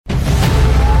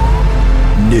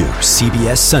New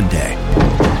CBS Sunday.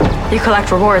 You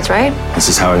collect rewards, right? This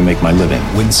is how I make my living.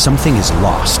 When something is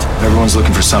lost, Everyone's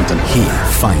looking for something. he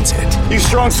finds it. You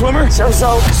strong swimmer?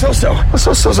 So-so.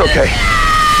 So-so's okay.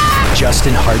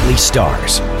 Justin Hartley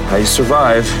stars. How you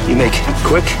survive, you make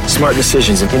quick, smart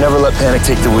decisions, and you never let panic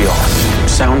take the wheel.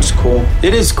 Sounds cool.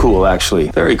 It is cool, actually.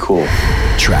 Very cool.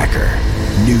 Tracker.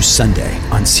 New Sunday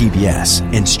on CBS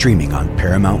and streaming on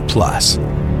Paramount Plus.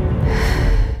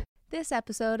 This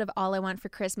episode of All I Want for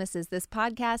Christmas Is This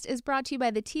Podcast is brought to you by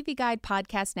the TV Guide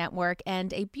Podcast Network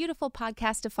and A Beautiful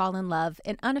Podcast to Fall in Love,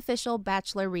 an unofficial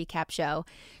Bachelor recap show.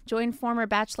 Join former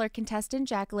Bachelor contestant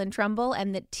Jacqueline Trumbull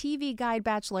and the TV Guide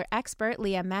Bachelor expert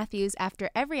Leah Matthews after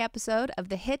every episode of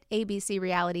the hit ABC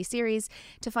reality series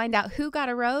to find out who got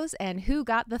a rose and who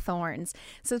got the thorns.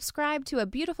 Subscribe to A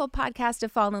Beautiful Podcast to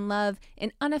Fall in Love,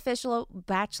 an unofficial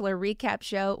Bachelor recap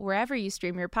show wherever you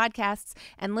stream your podcasts,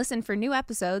 and listen for new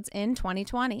episodes in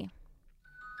 2020.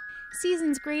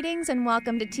 Season's greetings and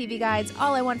welcome to TV Guide's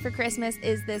All I Want for Christmas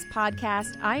Is This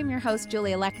Podcast. I am your host,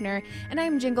 Julia Lechner, and I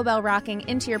am Jingle Bell rocking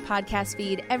into your podcast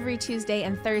feed every Tuesday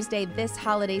and Thursday this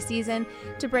holiday season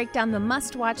to break down the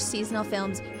must-watch seasonal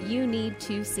films you need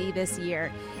to see this year.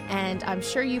 And I'm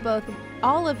sure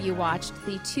all of you watched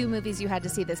the two movies you had to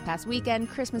see this past weekend,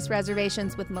 Christmas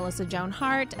Reservations with Melissa Joan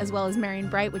Hart, as well as Marion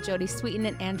Bright with Jodie Sweetin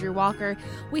and Andrew Walker.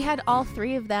 We had all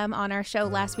three of them on our show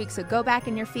last week, so go back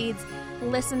in your feeds,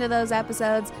 listen to those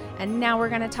episodes, and now we're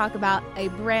going to talk about a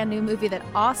brand new movie that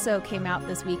also came out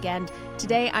this weekend.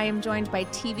 Today, I am joined by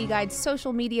TV Guide's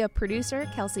social media producer,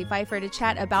 Kelsey Pfeifer, to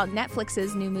chat about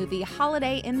Netflix's new movie,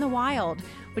 Holiday in the Wild,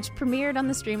 which premiered on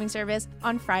the streaming service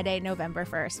on Friday, November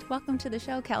 1st. Welcome to the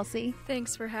show, Kelsey.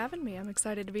 Thanks for having me. I'm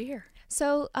excited to be here.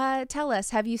 So tell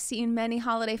us, have you seen many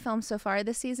holiday films so far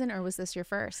this season, or was this your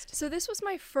first? So this was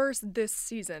my first this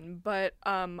season, but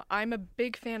I'm a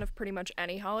big fan of pretty much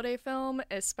any holiday film,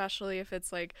 especially if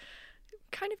it's like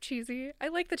kind of cheesy. I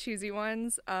like the cheesy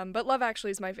ones, but Love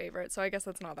Actually is my favorite, so I guess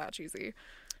that's not that cheesy.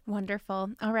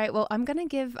 Wonderful. All right. Well, I'm going to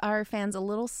give our fans a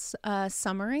little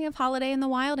summary of Holiday in the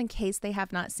Wild in case they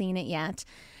have not seen it yet.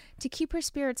 To keep her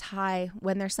spirits high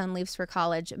when their son leaves for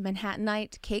college,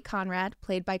 Manhattanite Kate Conrad,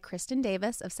 played by Kristen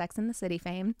Davis of Sex and the City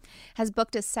fame, has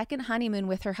booked a second honeymoon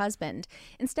with her husband.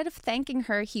 Instead of thanking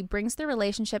her, he brings the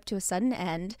relationship to a sudden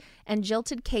end, and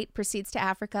jilted Kate proceeds to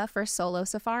Africa for a solo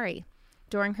safari.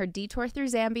 During her detour through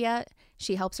Zambia,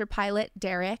 she helps her pilot,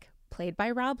 Derek, played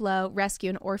by Rob Lowe, rescue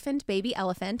an orphaned baby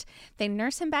elephant. They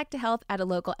nurse him back to health at a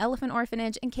local elephant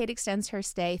orphanage, and Kate extends her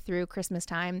stay through Christmas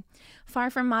time. Far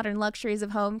from modern luxuries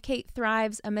of home, Kate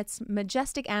thrives amidst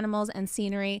majestic animals and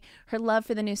scenery. Her love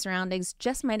for the new surroundings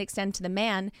just might extend to the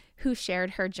man who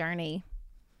shared her journey.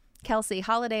 Kelsey,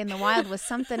 Holiday in the Wild was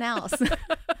something else.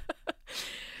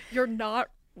 You're not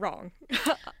wrong.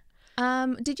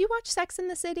 Did you watch Sex and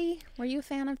the City? Were you a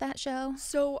fan of that show?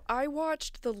 So I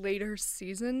watched the later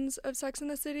seasons of Sex and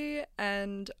the City,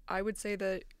 and I would say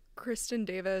that Kristen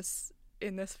Davis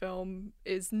in this film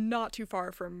is not too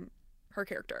far from her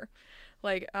character.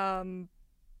 Like,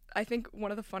 I think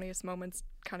one of the funniest moments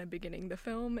kind of beginning the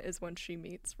film is when she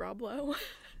meets Rob Lowe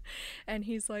and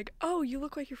he's like, "Oh, you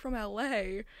look like you're from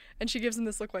LA." And she gives him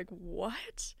this look like,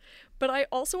 "What?" But I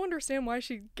also understand why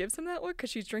she gives him that look, because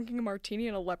she's drinking a martini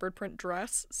in a leopard print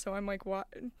dress. So I'm like, what?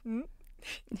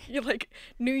 You're like,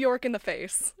 New York in the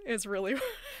face is really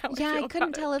how I feel I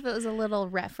couldn't tell if it was a little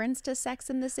reference to Sex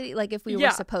and the City. Like if we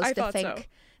were supposed to think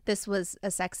this was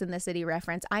a Sex and the City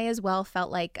reference. I as well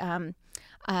felt like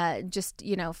just,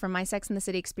 from my Sex and the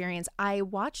City experience, I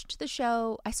watched the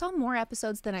show. I saw more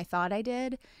episodes than I thought I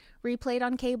did, replayed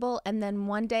on cable, and then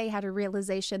one day had a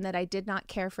realization that I did not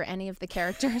care for any of the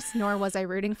characters, nor was I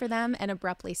rooting for them, and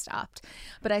abruptly stopped.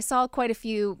 But I saw quite a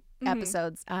few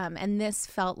episodes, and this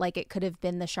felt like it could have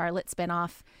been the Charlotte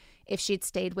spinoff if she'd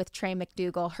stayed with Trey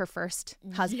McDougal, her first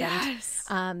husband. Yes.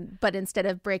 But instead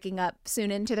of breaking up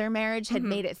soon into their marriage, had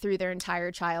made it through their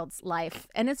entire child's life.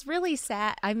 And it's really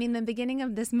sad. I mean, the beginning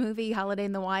of this movie, Holiday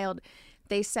in the Wild,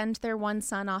 they send their one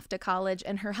son off to college,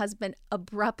 and her husband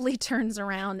abruptly turns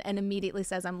around and immediately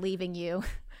says, "I'm leaving you."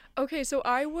 Okay, so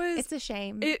it's a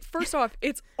shame. First off,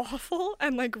 it's awful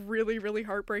and like really, really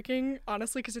heartbreaking,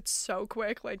 honestly, because it's so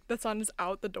quick. Like the son is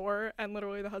out the door and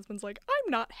literally the husband's like,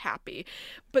 "I'm not happy."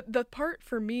 But the part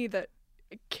for me that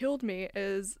killed me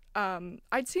is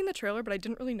I'd seen the trailer, but I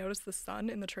didn't really notice the son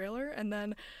in the trailer. And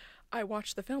then I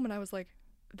watched the film and I was like,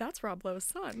 that's Rob Lowe's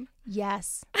son.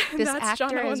 Yes. This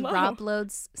actor is Rob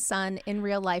Lowe's son in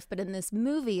real life, but in this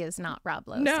movie is not Rob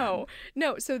Lowe's son.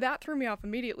 No. So that threw me off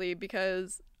immediately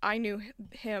because I knew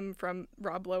him from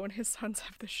Rob Lowe, and his sons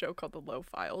have this show called The Lowe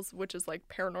Files, which is like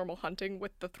paranormal hunting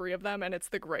with the three of them, and it's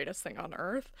the greatest thing on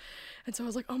earth. And so I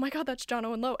was like, oh my God, that's John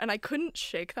Owen Lowe. And I couldn't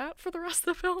shake that for the rest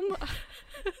of the film.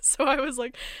 So I was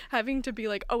like having to be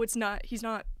like, oh, he's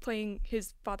not playing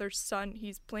his father's son,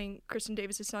 he's playing Kristen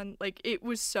Davis' son. Like, it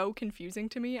was so confusing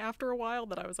to me after a while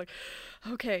that I was like,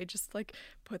 okay, just like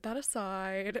put that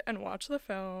aside and watch the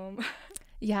film.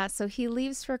 Yeah, so he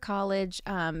leaves for college.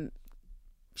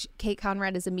 Kate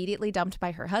Conrad is immediately dumped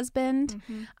by her husband.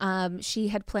 She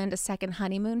had planned a second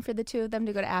honeymoon for the two of them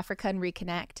to go to Africa and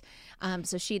reconnect.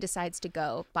 So she decides to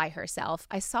go by herself.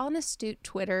 I saw an astute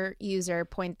Twitter user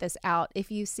point this out.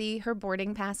 If you see her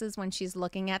boarding passes when she's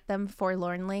looking at them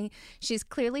forlornly, she's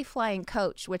clearly flying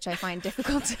coach, which I find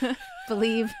difficult to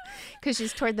believe because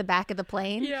she's toward the back of the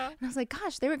plane. Yeah. And I was like,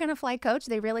 gosh, they were going to fly coach.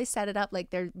 They really set it up like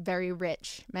they're very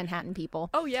rich Manhattan people.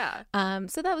 Oh, yeah.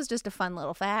 So that was just a fun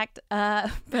little fact.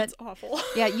 That's awful.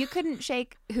 Yeah, you couldn't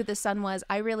shake who the son was.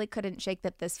 I really couldn't shake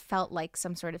that this felt like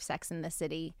some sort of Sex and the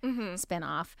City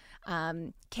spinoff.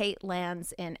 Kate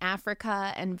lands in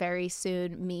Africa and very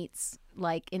soon meets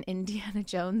like an Indiana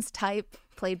Jones type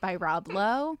played by Rob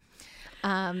Lowe.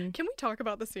 Can we talk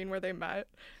about the scene where they met?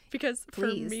 Because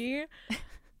Please. For me,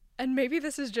 and maybe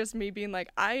this is just me being like,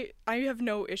 I have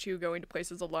no issue going to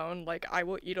places alone. Like, I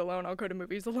will eat alone. I'll go to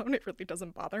movies alone. It really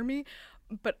doesn't bother me.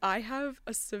 But I have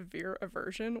a severe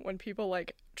aversion when people,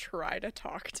 like, try to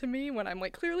talk to me when I'm,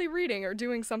 like, clearly reading or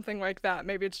doing something like that.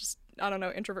 Maybe it's just, I don't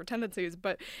know, introvert tendencies.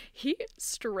 But he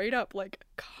straight up, like,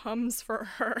 comes for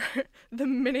her the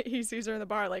minute he sees her in the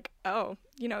bar. Like, oh,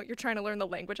 you know, you're trying to learn the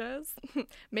languages?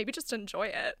 Maybe just enjoy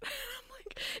it.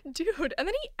 Dude, and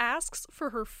then he asks for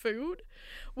her food,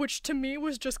 which to me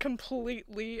was just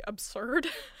completely absurd.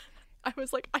 I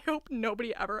was like, I hope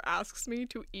nobody ever asks me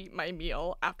to eat my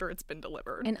meal after it's been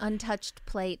delivered. An untouched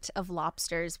plate of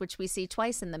lobsters, which we see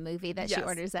twice in the movie that she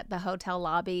orders at the hotel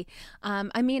lobby.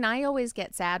 I mean, I always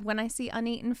get sad when I see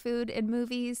uneaten food in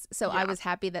movies, so I was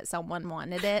happy that someone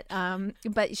wanted it.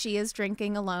 But she is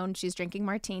drinking alone. She's drinking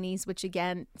martinis, which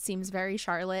again seems very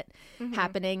Charlotte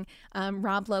happening.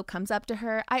 Rob Lowe comes up to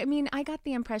her. I mean, I got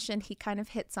the impression he kind of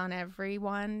hits on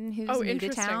everyone who's new to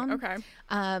town. Okay.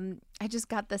 I just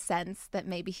got the sense that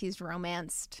maybe he's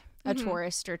romanced a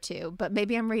tourist or two, but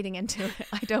maybe I'm reading into it.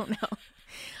 I don't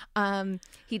know.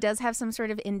 He does have some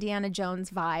sort of Indiana Jones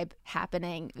vibe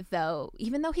happening, though.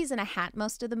 Even though he's in a hat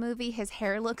most of the movie, his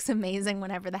hair looks amazing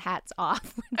whenever the hat's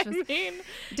off, which was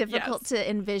difficult to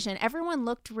envision. Everyone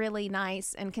looked really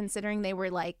nice, and considering they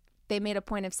were like, they made a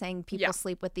point of saying people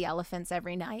sleep with the elephants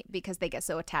every night because they get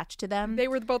so attached to them. They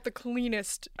were both the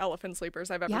cleanest elephant sleepers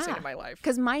I've ever seen in my life.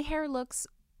 Because my hair looks,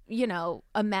 you know,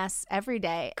 a mess every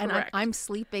day. And I'm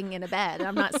sleeping in a bed.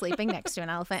 I'm not sleeping next to an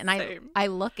elephant. And I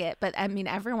look it. But I mean,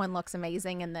 everyone looks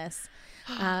amazing in this.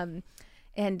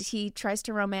 And he tries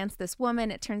to romance this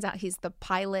woman. It turns out he's the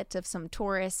pilot of some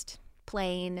tourist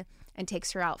plane and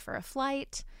takes her out for a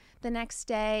flight the next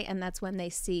day. And that's when they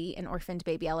see an orphaned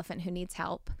baby elephant who needs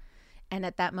help. And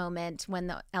at that moment, when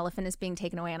the elephant is being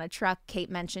taken away on a truck, Kate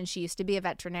mentioned she used to be a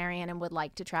veterinarian and would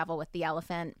like to travel with the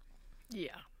elephant.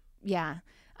 Yeah.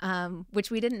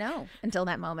 Which we didn't know until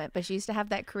that moment. But she used to have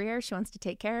that career. She wants to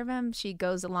take care of him. She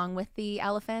goes along with the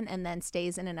elephant and then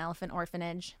stays in an elephant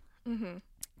orphanage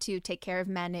to take care of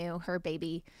Manu, her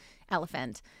baby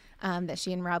elephant that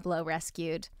she and Rob Lowe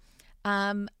rescued.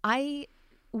 I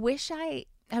wish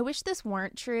this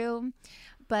weren't true.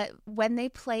 But when they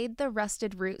played the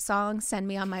Rusted Root song, Send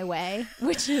Me On My Way,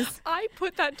 which is... I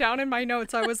put that down in my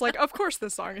notes. I was like, of course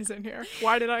this song is in here.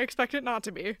 Why did I expect it not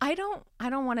to be? I don't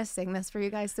want to sing this for you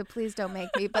guys, so please don't make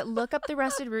me. But look up the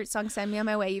Rusted Root song, Send Me On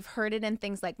My Way. You've heard it in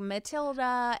things like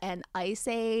Matilda and Ice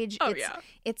Age.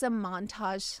 It's a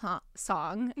montage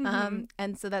song.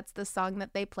 And so that's the song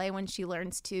that they play when she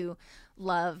learns to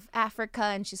love Africa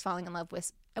and she's falling in love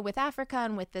with Africa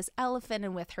and with this elephant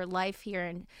and with her life here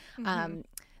and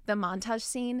the montage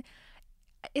scene.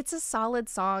 It's a solid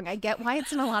song. I get why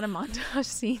it's in a lot of montage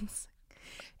scenes.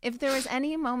 If there was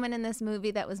any moment in this movie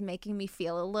that was making me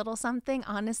feel a little something,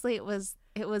 honestly, it was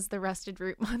the Rusted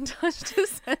Root montage to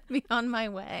Send Me On My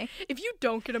Way. If you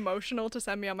don't get emotional to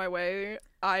Send Me On My Way,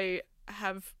 I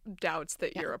have doubts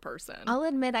that you're a person. I'll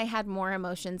admit I had more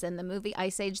emotions in the movie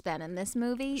Ice Age than in this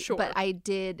movie. Sure. But I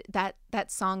did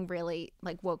that song really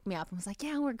like woke me up and was like,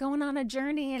 yeah, we're going on a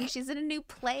journey and she's in a new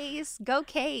place. Go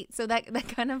Kate. So that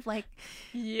kind of like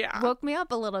woke me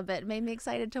up a little bit, made me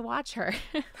excited to watch her.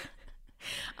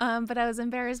 But I was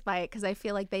embarrassed by it because I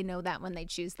feel like they know that when they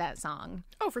choose that song.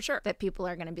 Oh, for sure. That people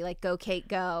are going to be like, go Kate,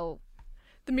 go.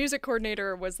 The music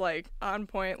coordinator was like on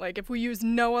point. Like, if we use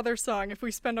no other song, if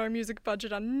we spend our music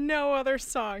budget on no other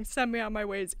song, Send Me On My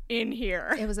Way's in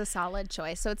here. It was a solid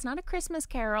choice. So it's not a Christmas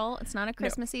carol. It's not a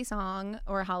Christmassy song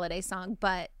or a holiday song,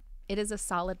 but it is a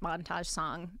solid montage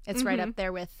song. It's right up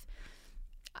there with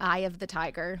Eye of the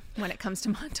Tiger when it comes to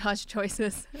montage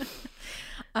choices.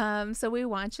 So we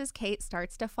watch as Kate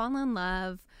starts to fall in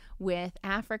love with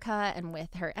Africa and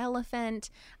with her elephant.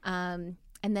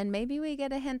 And then maybe we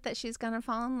get a hint that she's going to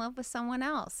fall in love with someone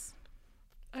else.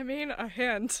 I mean, a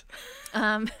hint.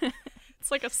 It's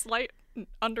like a slight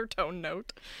undertone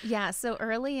note. Yeah, so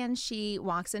early in, she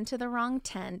walks into the wrong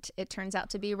tent. It turns out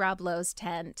to be Rob Lowe's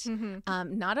tent.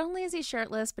 Not only is he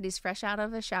shirtless, but he's fresh out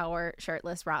of a shower,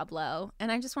 shirtless Rob Lowe.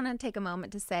 And I just want to take a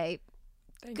moment to say,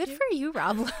 good for you,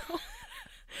 Rob Lowe.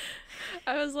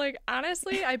 I was like,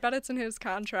 honestly, I bet it's in his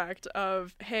contract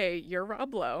of, hey, you're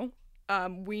Rob Lowe.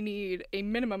 We need a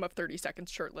minimum of 30 seconds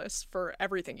shirtless for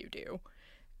everything you do.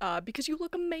 Because you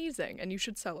look amazing and you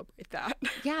should celebrate that.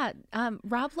 Yeah,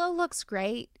 Rob Lowe looks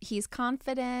great. He's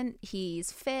confident.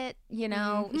 He's fit. You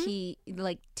know, he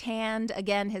like tanned.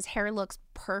 Again, his hair looks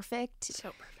perfect.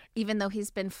 So perfect. Even though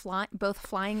he's been both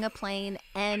flying a plane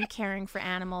and caring for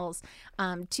animals,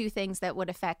 two things that would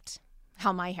affect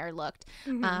how my hair looked.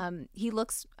 He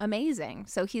looks amazing.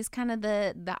 So he's kind of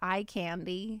the eye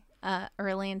candy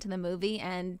early into the movie,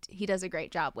 and he does a great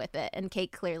job with it. And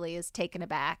Kate clearly is taken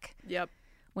aback. Yep.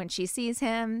 When she sees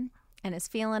him and is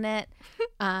feeling it.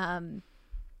 And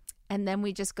then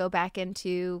we just go back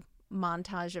into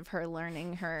montage of her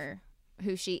learning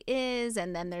who she is.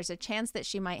 And then there's a chance that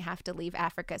she might have to leave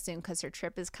Africa soon because her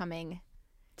trip is coming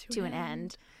to an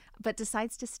end. But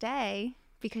decides to stay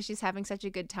because she's having such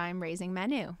a good time raising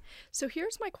Manu. So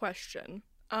here's my question.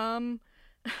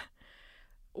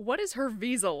 What is her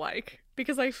visa like?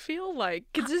 Because I feel like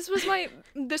this was like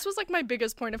my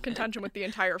biggest point of contention with the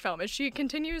entire film is she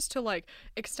continues to like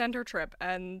extend her trip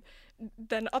and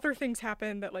then other things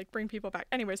happen that like bring people back.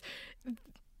 Anyways,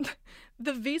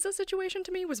 the visa situation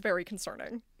to me was very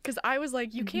concerning because I was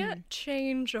like, you can't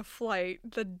change a flight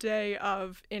the day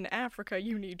of in Africa.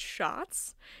 You need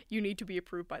shots. You need to be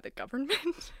approved by the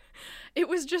government. It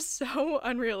was just so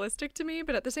unrealistic to me.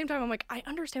 But at the same time, I'm like, I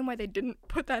understand why they didn't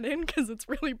put that in because it's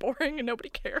really boring and nobody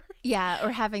cares. Yeah,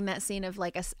 or having that scene of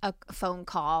like a phone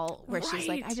call where she's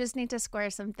like, I just need to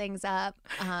square some things up.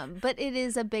 But it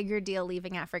is a bigger deal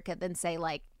leaving Africa than say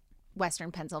like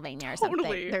Western Pennsylvania or something.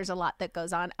 Totally. There's a lot that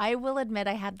goes on. I will admit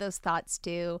I had those thoughts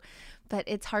too, but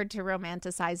it's hard to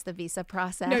romanticize the visa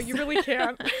process. No, you really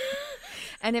can't.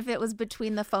 And if it was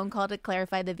between the phone call to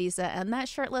clarify the visa and that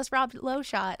shirtless Rob Lowe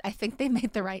shot, I think they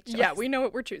made the right choice. Yeah, we know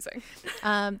what we're choosing.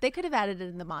 They could have added it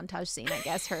in the montage scene, I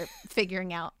guess, her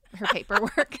figuring out her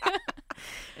paperwork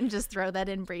and just throw that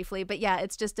in briefly. But yeah,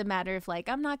 it's just a matter of like,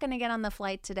 I'm not going to get on the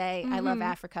flight today. I love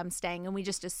Africa. I'm staying. And we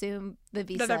just assume the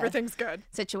visa that everything's good.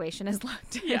 Situation is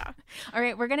locked in. Yeah. All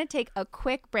right, we're going to take a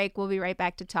quick break. We'll be right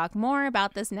back to talk more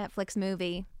about this Netflix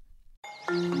movie.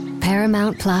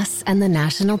 Paramount Plus and the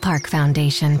National Park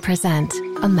Foundation present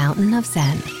A Mountain of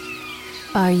Zen.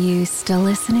 Are you still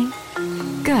listening?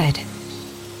 Good.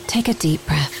 Take a deep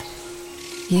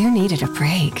breath. You needed a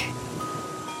break.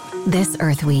 This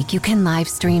Earth Week, you can live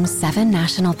stream 7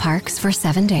 national parks for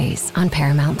 7 days on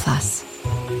Paramount Plus.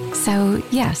 So,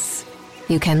 yes,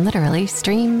 you can literally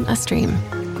stream a stream.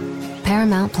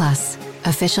 Paramount Plus,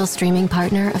 official streaming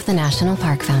partner of the National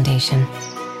Park Foundation.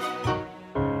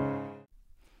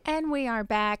 And we are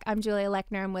back. I'm Julia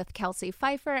Lechner. I'm with Kelsey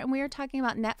Pfeifer, and we are talking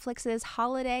about Netflix's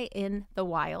Holiday in the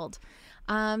Wild.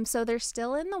 So they're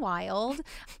still in the wild.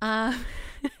 And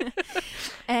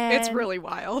it's really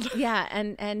wild. Yeah,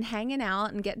 and hanging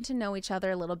out and getting to know each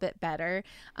other a little bit better.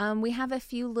 We have a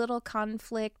few little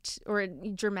conflict or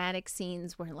dramatic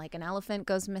scenes where like an elephant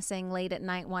goes missing late at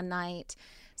night one night.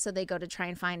 So they go to try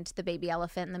and find the baby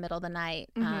elephant in the middle of the night.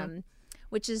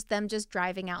 Which is them just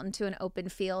driving out into an open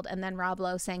field and then Rob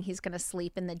Lowe saying he's going to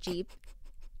sleep in the Jeep.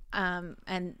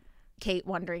 And Kate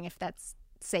wondering if that's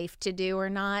safe to do or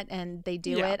not, and they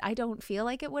do it. I don't feel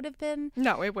like it would have been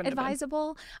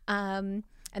advisable. And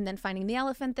then finding the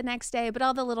elephant the next day, but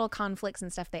all the little conflicts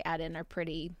and stuff they add in are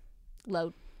pretty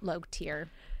low tier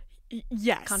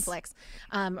conflicts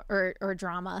or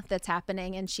drama that's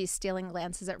happening. And she's stealing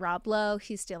glances at Rob Lowe,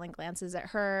 he's stealing glances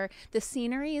at her. The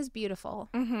scenery is beautiful.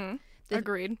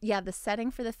 Agreed. Yeah, the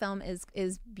setting for the film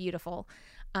is beautiful.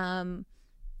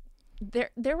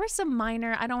 There were some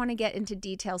minor, I don't want to get into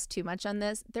details too much on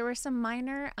this. There were some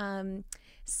minor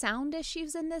sound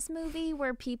issues in this movie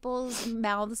where people's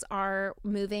mouths are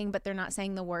moving but they're not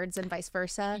saying the words and vice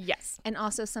versa. Yes. And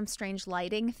also some strange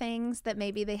lighting things that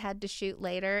maybe they had to shoot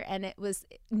later, and it was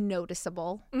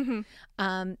noticeable in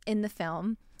the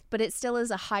film. But it still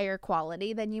is a higher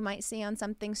quality than you might see on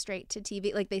something straight to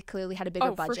TV. Like, they clearly had a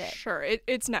bigger budget. For sure.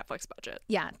 It's Netflix budget.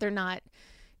 Yeah, they're not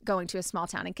going to a small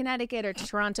town in Connecticut or to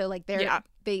Toronto. Like,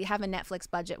 they have a Netflix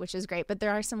budget, which is great. But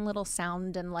there are some little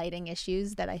sound and lighting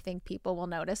issues that I think people will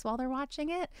notice while they're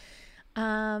watching it.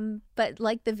 But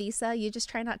like the visa, you just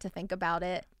try not to think about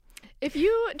it. If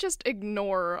you just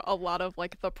ignore a lot of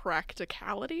like the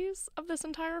practicalities of this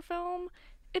entire film,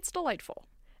 it's delightful.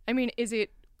 I mean, is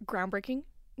it groundbreaking?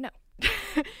 No.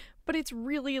 But it's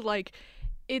really like,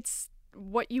 it's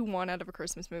what you want out of a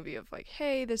Christmas movie of like,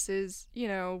 hey, this is, you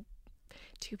know,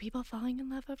 two people falling in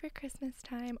love over Christmas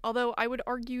time. Although I would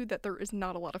argue that there is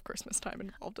not a lot of Christmas time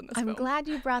involved in this film. I'm glad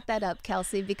you brought that up,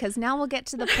 Kelsey, because now we'll get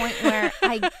to the point where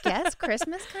I guess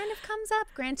Christmas kind of comes up.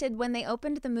 Granted, when they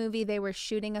opened the movie, they were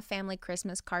shooting a family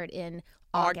Christmas card in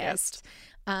August.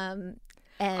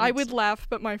 And I would laugh,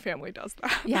 but my family does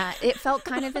that. Yeah, it felt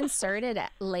kind of inserted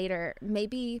later.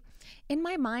 Maybe in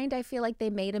my mind, I feel like they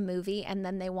made a movie and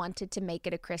then they wanted to make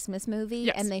it a Christmas movie.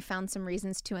 Yes. And they found some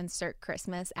reasons to insert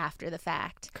Christmas after the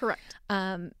fact. Correct.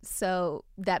 So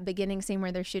that beginning scene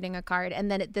where they're shooting a card, and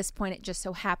then at this point, it just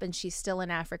so happens she's still in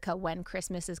Africa when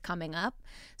Christmas is coming up.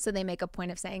 So they make a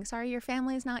point of saying, sorry, your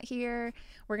family's not here.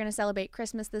 We're going to celebrate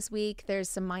Christmas this week. There's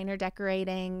some minor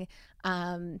decorating.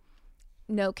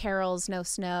 No carols, no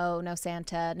snow, no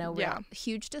Santa, no real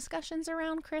huge discussions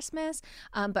around Christmas.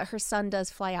 But her son does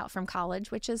fly out from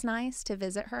college, which is nice to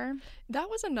visit her. That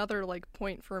was another like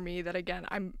point for me that, again,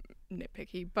 I'm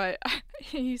nitpicky, but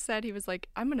he said, he was like,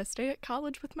 I'm going to stay at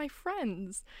college with my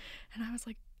friends. And I was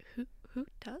like, who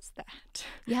does that?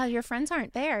 Yeah, your friends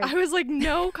aren't there. I was like,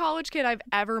 no college kid I've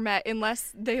ever met,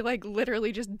 unless they like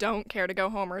literally just don't care to go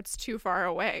home or it's too far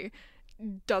away,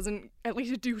 doesn't at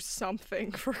least do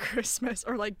something for Christmas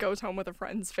or like goes home with a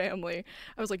friend's family.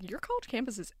 I was like, your college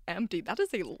campus is empty. That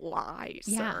is a lie,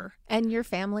 sir. And your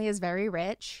family is very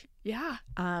rich. Yeah.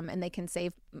 And they can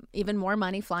save even more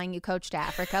money flying you coach to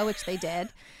Africa, which they did.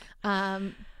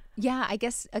 Yeah, I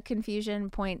guess a confusion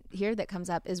point here that comes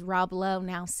up is Rob Lowe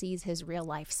now sees his real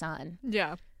life son.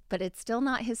 Yeah. But it's still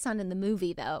not his son in the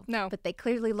movie, though. No. But they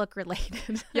clearly look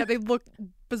related. Yeah, they look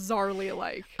bizarrely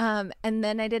alike. And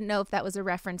then I didn't know if that was a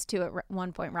reference to at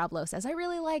one point Rob Lowe says, I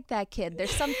really like that kid.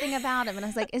 There's something about him. And I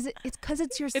was like, it's because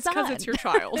it's your son. It's because it's your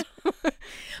child.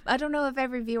 I don't know if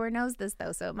every viewer knows this,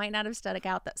 though, so it might not have stuck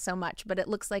out that so much. But it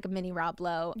looks like a mini Rob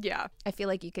Lowe. Yeah. I feel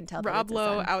like you can tell Rob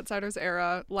Lowe, Outsiders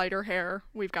era, lighter hair.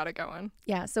 We've got it going.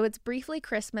 Yeah, so it's briefly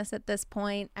Christmas at this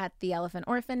point at the Elephant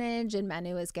Orphanage, and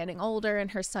Manu is getting older,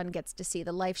 and her son gets to see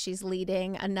the life she's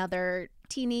leading. Another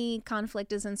teeny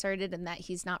conflict is inserted in that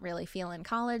he's not really feeling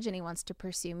college and he wants to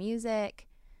pursue music.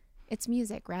 It's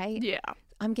music, right? Yeah.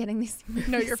 I'm getting these movies.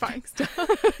 No, you're fine.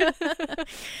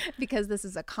 Because this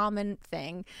is a common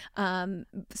thing.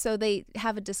 So they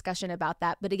have a discussion about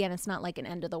that. But again, it's not like an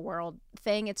end of the world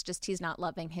thing. It's just he's not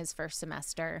loving his first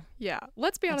semester. Yeah.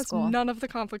 Let's be honest, none of the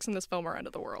conflicts in this film are end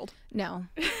of the world. No.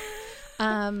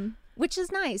 Which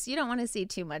is nice. You don't want to see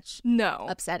too much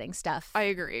upsetting stuff. I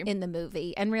agree. In the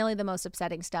movie. And really the most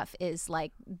upsetting stuff is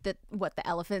like what the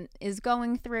elephant is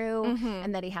going through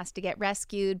and that he has to get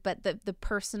rescued. But the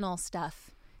personal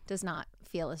stuff does not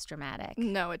feel as dramatic.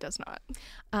 No, it does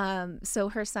not. So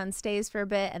her son stays for a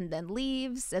bit and then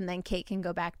leaves, and then Kate can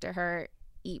go back to her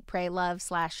Eat, Pray, Love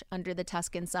 / Under the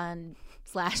Tuscan Sun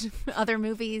 / other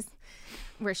movies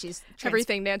where she's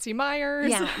everything Nancy Meyers.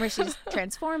 Yeah, where she's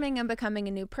transforming and becoming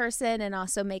a new person and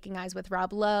also making eyes with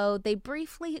Rob Lowe. They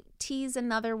briefly tease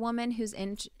another woman who's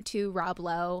into Rob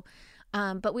Lowe,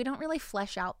 but we don't really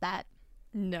flesh out that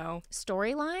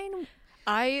storyline.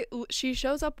 She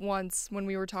shows up once when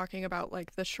we were talking about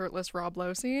like the shirtless Rob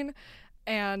Lowe scene,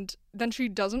 and then she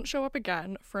doesn't show up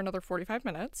again for another 45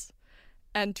 minutes.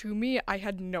 And to me, I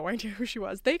had no idea who she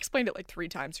was. They explained it like 3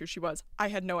 times who she was. I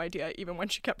had no idea even when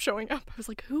she kept showing up. I was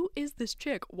like, who is this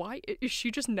chick? Why is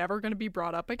she just never going to be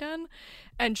brought up again?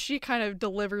 And she kind of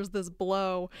delivers this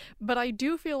blow. But I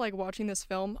do feel like watching this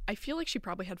film, I feel like she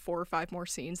probably had 4 or 5 more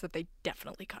scenes that they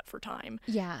definitely cut for time.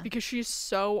 Yeah. Because she's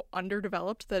so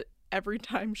underdeveloped that every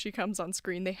time she comes on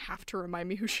screen, they have to remind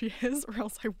me who she is, or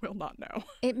else I will not know.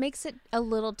 It makes it a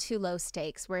little too low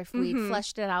stakes, where if we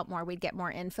fleshed it out more, we'd get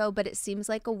more info. But it seems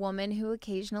like a woman who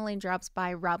occasionally drops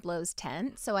by Rob Lowe's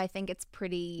tent, so I think it's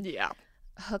pretty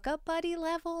hookup buddy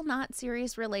level, not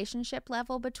serious relationship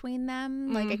level between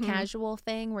them, like a casual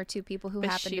thing where two people who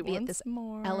happen to be at this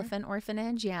elephant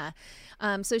orphanage. Yeah.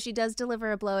 So she does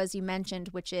deliver a blow, as you mentioned,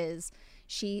 which is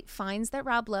she finds that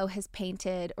Rob Lowe has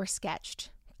painted or sketched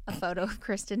a photo of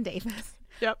Kristen Davis.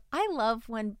 Yep. I love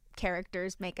when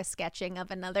characters make a sketching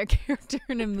of another character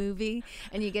in a movie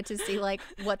and you get to see like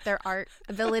what their art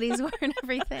abilities were and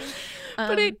everything.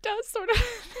 But it does sort of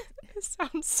it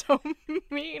sounds so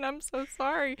mean. I'm so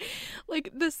sorry. Like,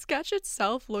 the sketch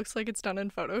itself looks like it's done in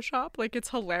Photoshop. Like, it's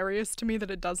hilarious to me that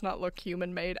it does not look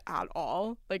human made at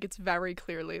all. Like, it's very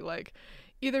clearly like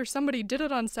either somebody did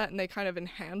it on set and they kind of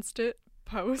enhanced it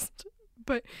post.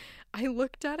 But I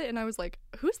looked at it and I was like,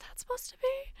 who's that supposed to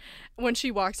be? When she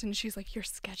walks in, she's like, you're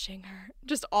sketching her.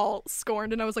 Just all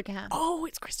scorned. And I was like, oh,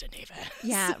 it's Kristen Davis.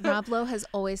 Yeah, Rob Lowe has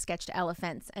always sketched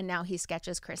elephants, and now he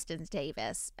sketches Kristen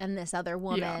Davis. And this other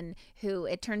woman who,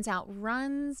 it turns out,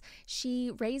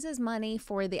 she raises money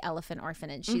for the elephant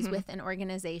orphanage. She's with an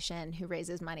organization who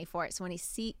raises money for it. So when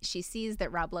she sees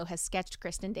that Rob Lowe has sketched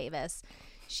Kristen Davis,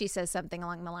 she says something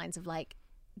along the lines of like,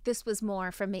 this was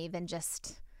more for me than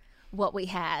just what we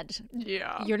had.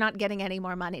 Yeah. You're not getting any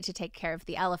more money to take care of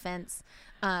the elephants,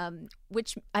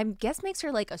 which I guess makes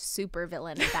her like a super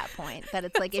villain at that point. That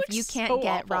it's like, if you can't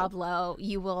get awful. Rob Lowe,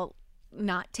 you will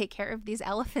not take care of these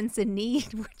elephants in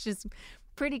need, which is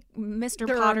pretty Mr.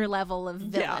 Potter level of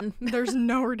villain. Yeah, there's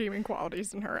no redeeming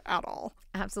qualities in her at all.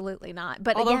 Absolutely not.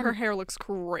 But although again, her hair looks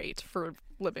great for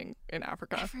living in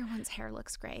Africa. Everyone's hair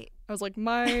looks great. I was like,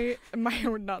 my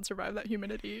hair would not survive that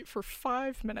humidity for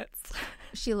 5 minutes.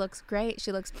 She looks great.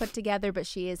 She looks put together, but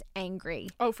she is angry.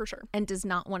 Oh, for sure. And does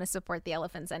not want to support the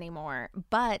elephants anymore.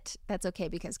 But that's okay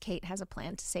because Kate has a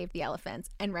plan to save the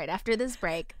elephants. And right after this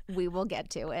break, we will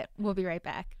get to it. We'll be right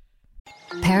back.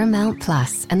 Paramount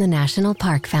Plus and the National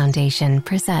Park Foundation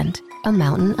present A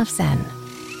Mountain of Zen.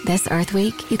 This Earth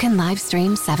Week, you can live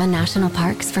stream 7 national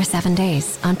parks for 7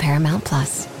 days on Paramount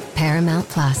Plus. Paramount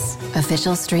Plus,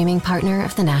 official streaming partner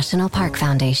of the National Park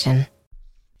Foundation.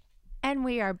 And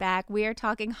we are back. We are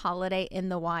talking Holiday in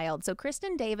the Wild. So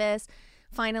Kristen Davis,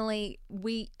 finally,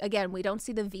 we don't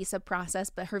see the visa process,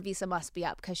 but her visa must be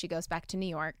up because she goes back to New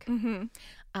York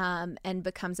and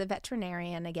becomes a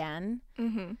veterinarian again.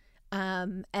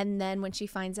 And then when she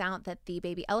finds out that the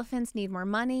baby elephants need more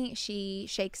money, she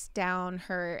shakes down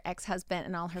her ex-husband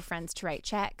and all her friends to write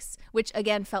checks, which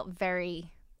again felt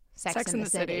very Sex in the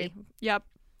City. Yep,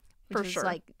 for sure. Is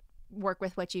like, work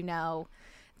with what you know.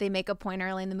 They make a point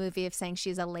early in the movie of saying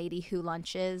she's a lady who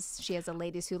lunches. She has a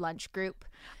ladies who lunch group.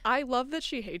 I love that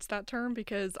she hates that term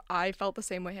because I felt the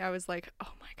same way. I was like,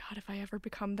 oh my God, if I ever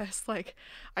become this, like,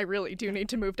 I really do need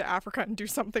to move to Africa and do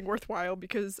something worthwhile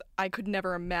because I could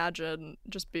never imagine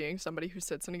just being somebody who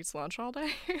sits and eats lunch all day.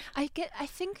 I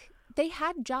think they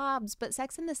had jobs, but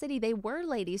Sex in the City, they were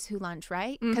ladies who lunch,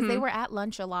 right? Because they were at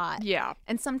lunch a lot. Yeah.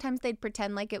 And sometimes they'd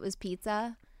pretend like it was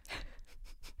pizza.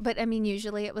 But, I mean,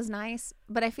 usually it was nice.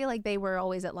 But I feel like they were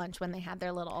always at lunch when they had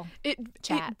their little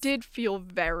chats. It did feel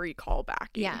very callbacky.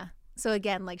 Yeah. So,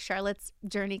 again, like, Charlotte's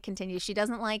journey continues. She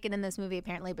doesn't like it in this movie,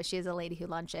 apparently, but she is a lady who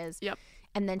lunches. Yep.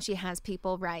 And then she has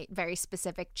people write very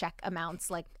specific check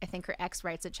amounts. Like, I think her ex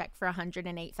writes a check for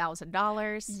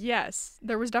 $108,000. Yes.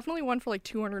 There was definitely one for, like,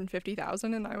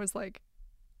 $250,000, and I was like,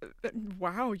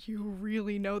 wow, you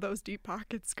really know those deep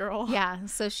pockets, girl. Yeah.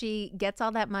 So she gets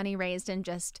all that money raised and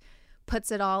just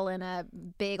puts it all in a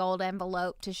big old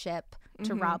envelope to ship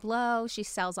to Rob Lowe. She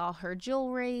sells all her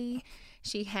jewelry.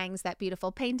 She hangs that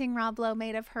beautiful painting Rob Lowe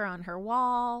made of her on her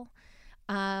wall,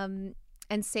 and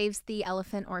saves the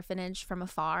elephant orphanage from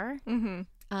afar,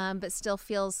 but still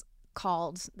feels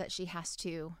called that she has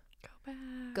to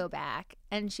go back.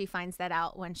 And she finds that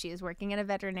out when she is working at a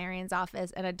veterinarian's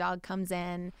office and a dog comes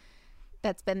in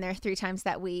that's been there 3 times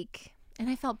that week. And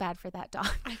I felt bad for that dog.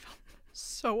 I felt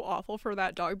so awful for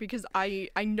that dog because I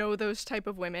know those type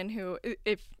of women who,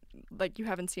 if like you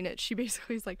haven't seen it, she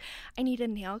basically is like, I need a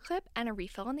nail clip and a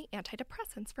refill on the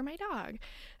antidepressants for my dog.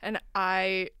 And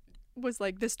I was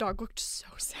like, this dog looked so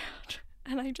sad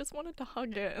and I just wanted to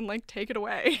hug it and like take it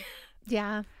away.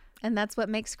 Yeah. And that's what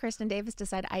makes Kristen Davis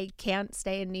decide, I can't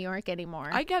stay in New York anymore.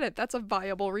 I get it. That's a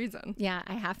viable reason. Yeah,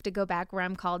 I have to go back where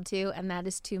I'm called to, and that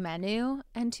is to Manu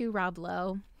and to Rob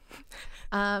Lowe.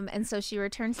 And so she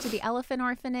returns to the elephant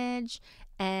orphanage,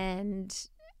 and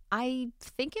I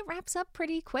think it wraps up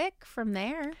pretty quick from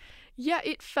there. Yeah,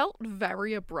 it felt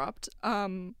very abrupt.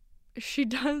 She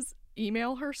does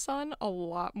email her son a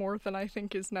lot more than I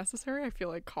think is necessary. I feel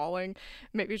like calling,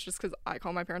 maybe it's just because I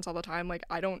call my parents all the time, like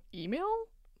I don't email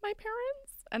my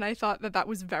parents And I thought that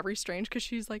was very strange because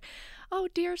she's like, oh,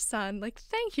 dear son, like,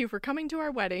 thank you for coming to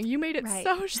our wedding. You made it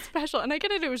so special. And I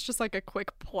get it. It was just like a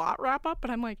quick plot wrap up.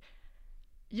 But I'm like,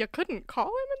 you couldn't call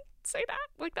him and say that?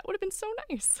 Like, that would have been so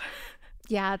nice.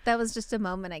 Yeah, that was just a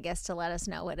moment, I guess, to let us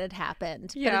know what had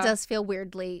happened. Yeah. But it does feel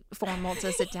weirdly formal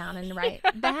to sit down and write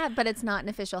that, but it's not an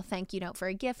official thank you note for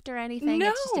a gift or anything. No.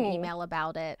 It's just an email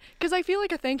about it. Because I feel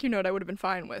like a thank you note I would have been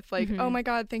fine with. Like, oh my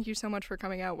God, thank you so much for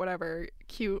coming out, whatever.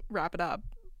 Cute, wrap it up.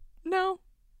 No.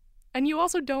 And you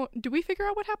also do we figure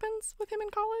out what happens with him in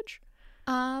college?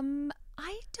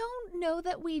 I don't know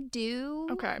that we do.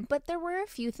 Okay. But there were a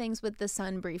few things with the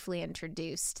son briefly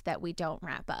introduced that we don't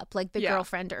wrap up. Like the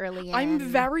girlfriend early in. I'm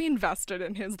very invested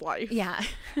in his life. Yeah.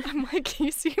 I'm like,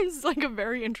 he seems like a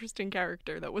very interesting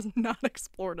character that was not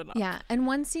explored enough. Yeah. And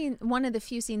one of the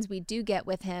few scenes we do get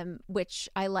with him, which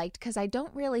I liked because I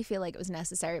don't really feel like it was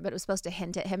necessary, but it was supposed to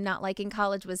hint at him not liking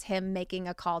college, was him making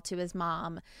a call to his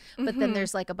mom. But then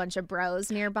there's like a bunch of bros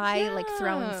nearby, like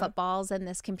throwing footballs in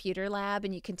this computer lab.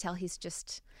 And you can tell he's just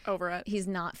over it. He's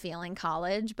not feeling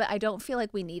college, but I don't feel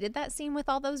like we needed that scene with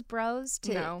all those bros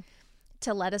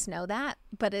to let us know that.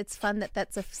 But it's fun that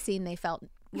that's a scene they felt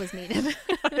was needed.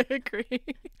 I agree.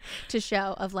 To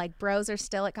show of like bros are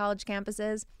still at college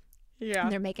campuses. Yeah.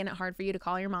 And they're making it hard for you to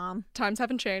call your mom. Times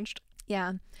haven't changed.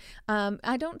 Yeah.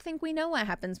 I don't think we know what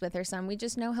happens with her son. We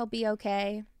just know he'll be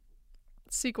okay.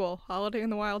 Sequel, Holiday in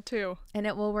the Wild 2. And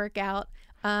it will work out.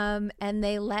 And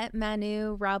they let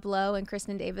Manu, Rob Lowe, and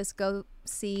Kristen Davis go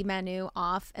see Manu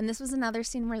off. And this was another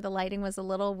scene where the lighting was a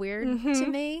little weird to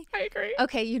me. I agree.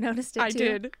 Okay, you noticed it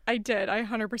too? I did. I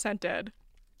 100% did.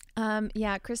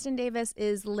 Yeah, Kristen Davis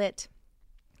is lit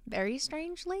very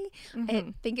strangely.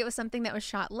 I think it was something that was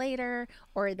shot later,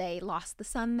 or they lost the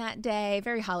sun that day.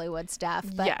 Very Hollywood stuff.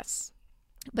 But, yes.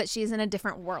 But she's in a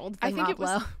different world than I think Rob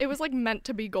Lowe. it was like meant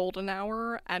to be Golden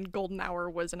Hour, and Golden Hour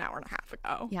was an hour and a half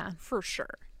ago. Yeah. For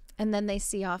sure. And then they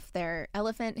see off their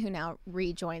elephant, who now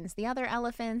rejoins the other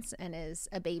elephants and is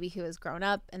a baby who has grown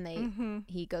up, and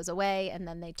he goes away, and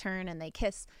then they turn and they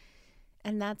kiss.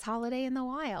 And that's Holiday in the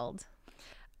Wild.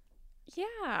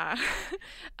 Yeah.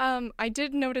 I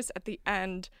did notice at the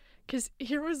end, because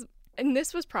and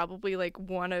this was probably like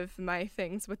one of my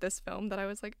things with this film that I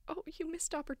was like, oh, you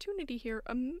missed opportunity here.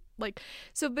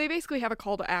 So they basically have a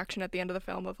call to action at the end of the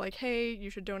film of like, hey, you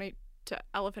should donate to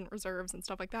elephant reserves and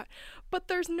stuff like that. But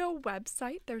there's no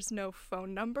website, there's no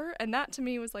phone number. And that to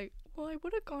me was like, well, I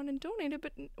would have gone and donated,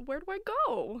 but where do I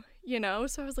go? You know?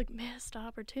 So I was like, missed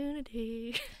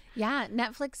opportunity. Yeah,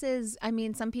 Netflix is, I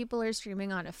mean, some people are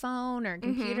streaming on a phone or a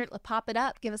computer. Pop it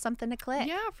up, give us something to click.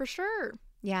 Yeah, for sure.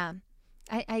 Yeah.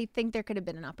 I think there could have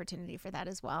been an opportunity for that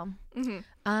as well.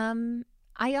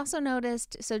 I also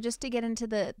noticed, so just to get into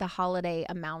the holiday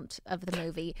amount of the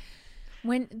movie,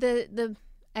 when the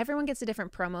everyone gets a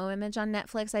different promo image on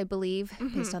Netflix, I believe,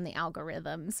 based on the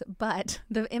algorithms. But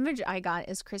the image I got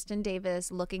is Kristen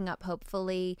Davis looking up,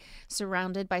 hopefully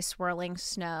surrounded by swirling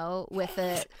snow with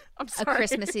a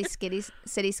Christmassy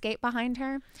cityscape behind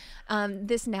her.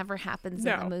 This never happens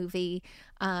in the movie.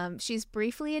 She's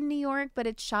briefly in New York, but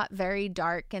it's shot very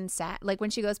dark and sad. Like when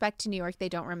she goes back to New York, they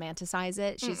don't romanticize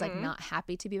it. She's like not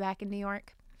happy to be back in New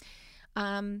York.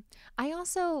 I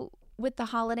also... With the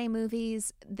holiday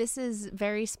movies, this is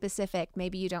very specific.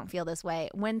 Maybe you don't feel this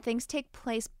way. When things take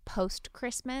place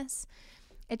post-Christmas,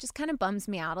 it just kind of bums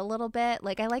me out a little bit.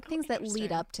 Like, I like things that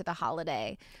lead up to the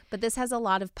holiday. But this has a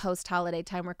lot of post-holiday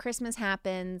time where Christmas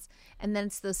happens, and then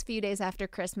it's those few days after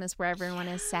Christmas where everyone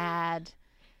is sad.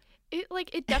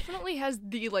 It definitely has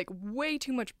the way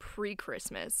too much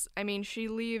pre-Christmas. I mean, she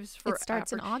leaves for It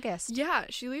starts in August. Yeah,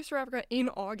 she leaves for Africa in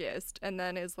August and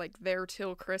then is there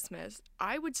till Christmas.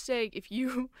 I would say if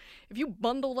you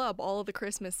bundled up all of the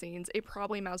Christmas scenes, it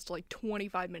probably amounts to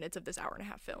 25 minutes of this hour and a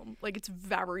half film. It's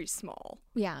very small.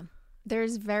 Yeah.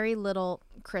 There's very little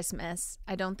Christmas.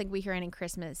 I don't think we hear any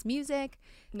Christmas music.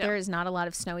 No. There is not a lot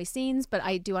of snowy scenes, but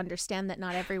I do understand that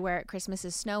not everywhere at Christmas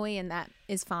is snowy, and that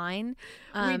is fine.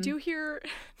 We do hear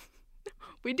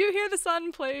the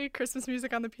son play Christmas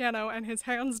music on the piano, and his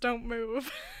hands don't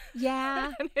move.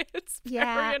 Yeah. And it's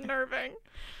very unnerving.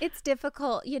 It's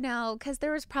difficult, because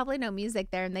there was probably no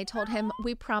music there, and they told him,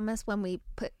 we promise when we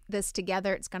put this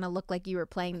together, it's going to look like you were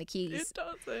playing the keys.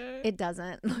 It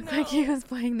doesn't look like he was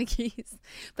playing the keys.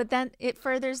 But then it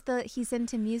furthers the he's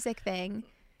into music thing.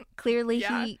 Clearly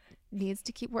he needs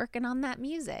to keep working on that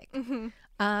music.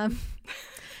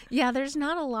 There's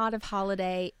not a lot of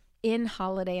Holiday in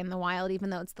the Wild,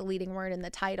 even though it's the leading word in the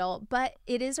title, but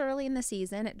it is early in the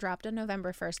season. It dropped on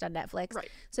November 1st on Netflix. Right.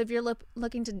 So if you're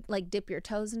looking to dip your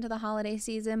toes into the holiday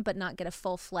season but not get a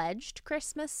full-fledged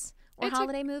Christmas or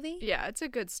holiday movie. Yeah, it's a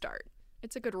good start.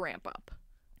 It's a good ramp up.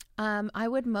 I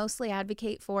would mostly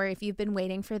advocate for, if you've been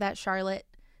waiting for that Charlotte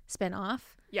spinoff.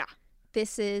 Yeah.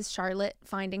 This is Charlotte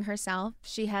finding herself.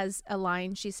 She has a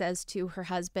line she says to her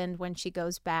husband when she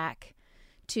goes back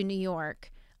to New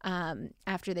York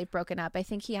after they've broken up. I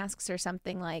think he asks her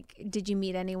something like, did you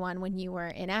meet anyone when you were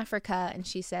in Africa? And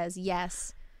she says,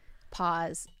 yes.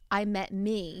 Pause. I met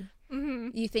me. Mm-hmm.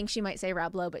 You think she might say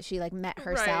Rob Lowe, but she like met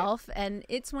herself. Right. And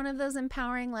it's one of those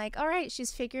empowering, like, all right,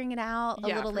 she's figuring it out a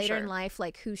little later in life,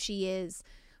 like who she is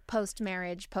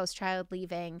post-marriage, post-child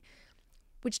leaving,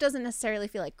 which doesn't necessarily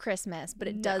feel like Christmas, but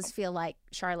it does feel like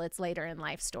Charlotte's later in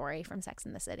life story from Sex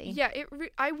and the City. Yeah,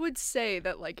 I would say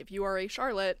that, like, if you are a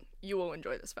Charlotte, you will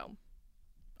enjoy this film.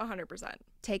 100%.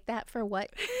 Take that for what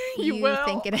you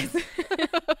think it is.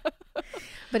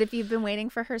 But if you've been waiting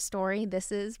for her story,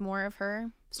 this is more of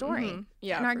her story. Mm-hmm.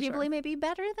 Yeah, and arguably maybe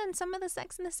better than some of the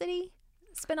Sex and the City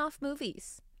spin-off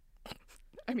movies.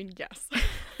 I mean, yes.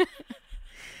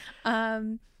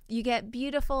 You get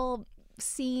beautiful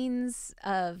scenes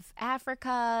of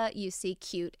Africa. You see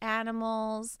cute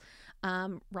animals.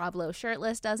 Rob Lowe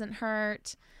shirtless doesn't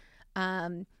hurt.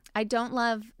 I don't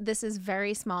love, this is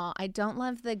very small, I don't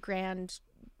love the grand,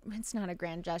 it's not a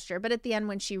grand gesture, but at the end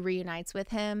when she reunites with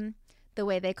him, the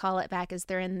way they call it back is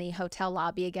they're in the hotel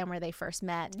lobby again where they first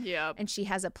met. Yep. And she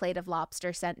has a plate of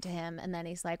lobster sent to him. And then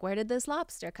he's like, where did this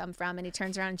lobster come from? And he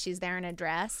turns around and she's there in a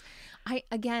dress.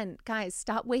 Again, guys,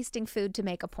 stop wasting food to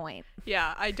make a point.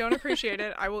 Yeah, I don't appreciate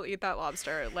it. I will eat that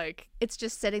lobster. Like, it's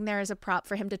just sitting there as a prop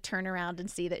for him to turn around and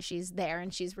see that she's there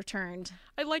and she's returned.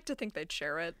 I'd like to think they'd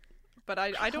share it. But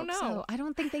I don't know. So. I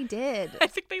don't think they did. I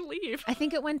think they leave. I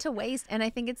think it went to waste. And I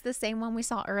think it's the same one we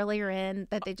saw earlier in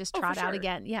that they just trot out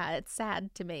again. Yeah, it's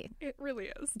sad to me. It really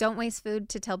is. Don't waste food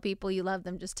to tell people you love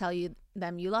them. Just tell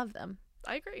them you love them.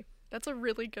 I agree. That's a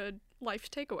really good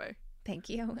life takeaway. Thank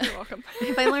you. You're welcome.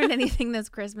 If I learned anything this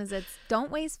Christmas, it's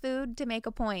don't waste food to make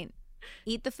a point.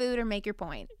 Eat the food or make your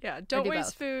point. Yeah, don't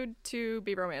waste food to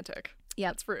be romantic.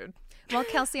 Yep. It's rude. Well,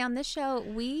 Kelsey, on this show,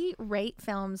 we rate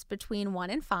films between 1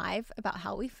 and 5 about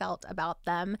how we felt about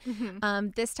them.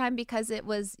 Mm-hmm. This time, because it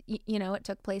was, it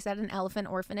took place at an elephant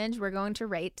orphanage, we're going to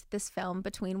rate this film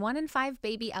between 1 and 5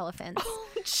 baby elephants. Oh,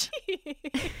 jeez.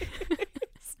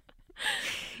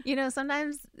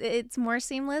 Sometimes it's more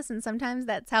seamless and sometimes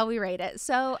that's how we rate it.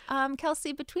 So,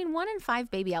 Kelsey, between 1 and 5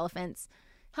 baby elephants,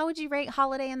 how would you rate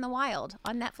Holiday in the Wild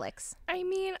on Netflix? I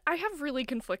mean, I have really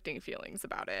conflicting feelings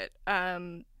about it.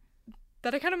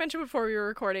 That I kind of mentioned before we were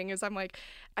recording is I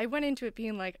went into it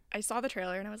being like, I saw the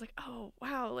trailer and I was like, oh,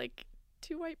 wow, like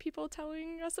 2 white people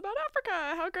telling us about Africa.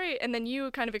 How great. And then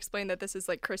you kind of explained that this is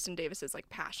like Kristen Davis's like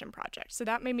passion project. So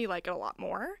that made me like it a lot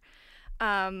more.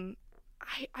 I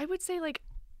would say like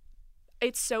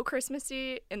it's so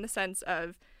Christmassy in the sense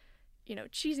of,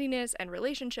 cheesiness and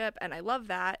relationship. And I love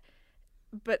that.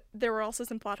 But there were also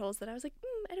some plot holes that I was like,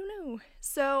 I don't know.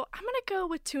 So I'm going to go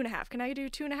with 2.5. Can I do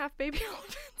 2.5 baby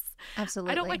elephants?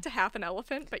 Absolutely. I don't like to half an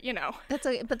elephant, but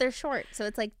but they're short. So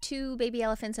it's like 2 baby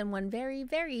elephants and 1 very,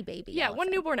 very baby elephant. 1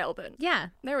 newborn elephant. Yeah.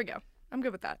 There we go. I'm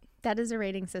good with that. That is a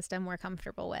rating system we're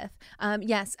comfortable with.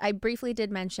 Yes, I briefly did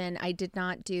mention I did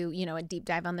not do, a deep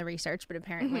dive on the research, but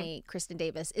apparently Kristen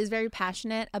Davis is very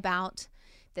passionate about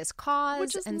this cause.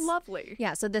 Which is lovely.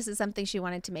 Yeah, so this is something she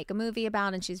wanted to make a movie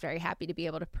about, and she's very happy to be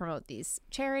able to promote these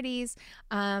charities.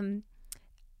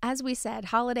 As we said,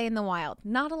 Holiday in the Wild.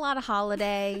 Not a lot of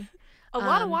holiday. A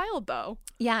lot of wild, though.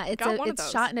 Yeah,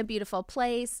 it's shot in a beautiful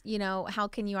place. How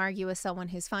can you argue with someone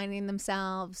who's finding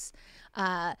themselves?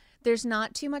 There's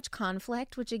not too much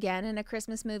conflict, which, again, in a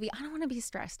Christmas movie, I don't want to be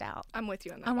stressed out. I'm with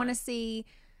you on that. I want to see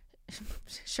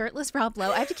shirtless Rob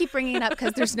Lowe. I have to keep bringing it up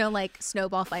because there's no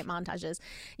snowball fight montages.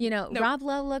 Nope. Rob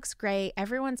Lowe looks great.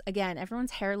 Everyone's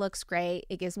hair looks great.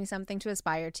 It gives me something to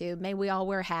aspire to. May we all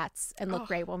wear hats and look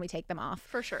great when we take them off.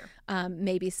 For sure.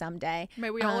 Maybe someday. May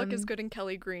we all look as good in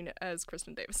Kelly Green as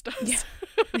Kristen Davis does.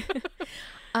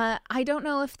 Yeah. I don't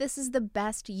know if this is the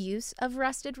best use of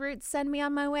Rusted Roots, Send Me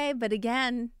On My Way, but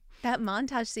again, that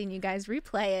montage scene, you guys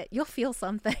replay it. You'll feel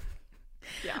something.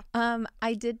 Yeah.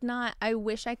 I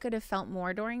wish I could have felt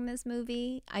more during this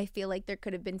movie. I feel like there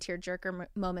could have been tearjerker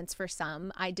moments for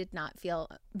some. I did not feel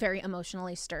very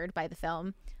emotionally stirred by the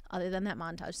film, other than that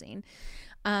montage scene.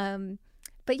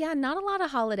 But yeah, not a lot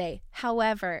of holiday.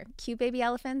 However, cute baby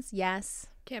elephants, yes.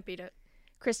 Can't beat it.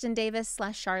 Kristen Davis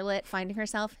 / Charlotte finding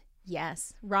herself,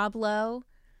 yes. Rob Lowe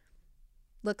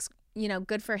looks,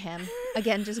 good for him.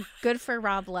 Again, just good for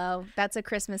Rob Lowe. That's a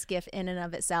Christmas gift in and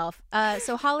of itself.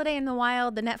 So Holiday in the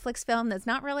Wild, the Netflix film that's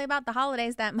not really about the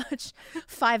holidays that much,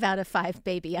 5 out of 5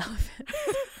 baby elephants.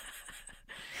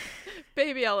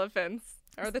 Baby elephants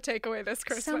are the takeaway this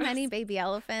Christmas. So many baby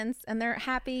elephants, and they're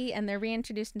happy, and they're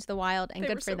reintroduced into the wild, and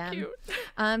good for them. Cute.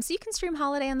 So you can stream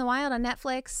Holiday in the Wild on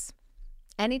Netflix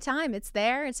anytime. It's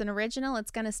there. It's an original.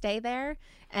 It's going to stay there,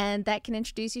 and that can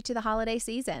introduce you to the holiday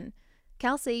season.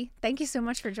 Kelsey, thank you so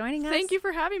much for joining us. Thank you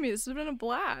for having me. This has been a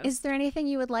blast. Is there anything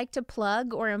you would like to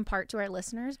plug or impart to our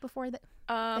listeners before they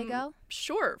go?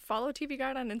 Sure. Follow TV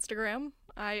Guide on Instagram.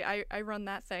 I run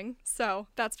that thing. So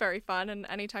that's very fun. And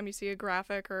anytime you see a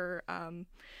graphic or,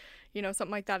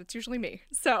 something like that, it's usually me.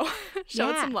 So show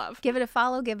it some love. Give it a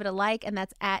follow, give it a like, and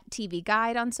that's at TV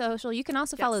Guide on social. You can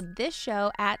also follow this show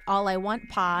at All I Want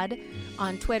Pod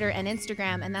on Twitter and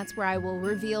Instagram, and that's where I will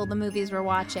reveal the movies we're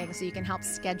watching so you can help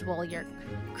schedule your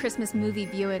Christmas movie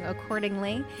viewing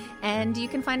accordingly. And you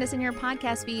can find us in your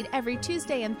podcast feed every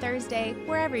Tuesday and Thursday,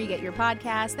 wherever you get your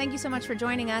podcasts. Thank you so much for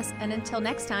joining us, and until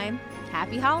next time,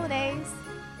 happy holidays.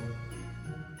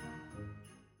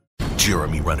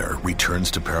 Jeremy Renner returns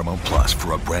to Paramount Plus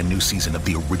for a brand new season of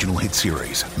the original hit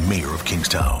series, Mayor of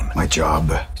Kingstown. My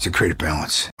job is to create a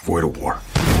balance, avoid a war.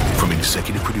 From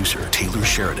executive producer Taylor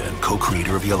Sheridan,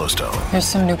 co-creator of Yellowstone. There's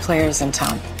some new players in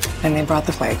town, and they brought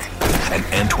the plague. And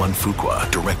Antoine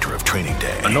Fuqua, director of Training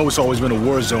Day. I know it's always been a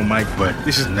war zone, Mike, but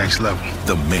this is next level.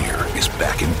 The Mayor is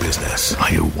back in business.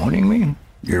 Are you warning me?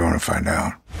 You're going to find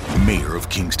out. Mayor of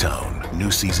Kingstown.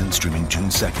 New season streaming June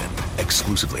 2nd,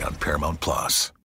 exclusively on Paramount Plus.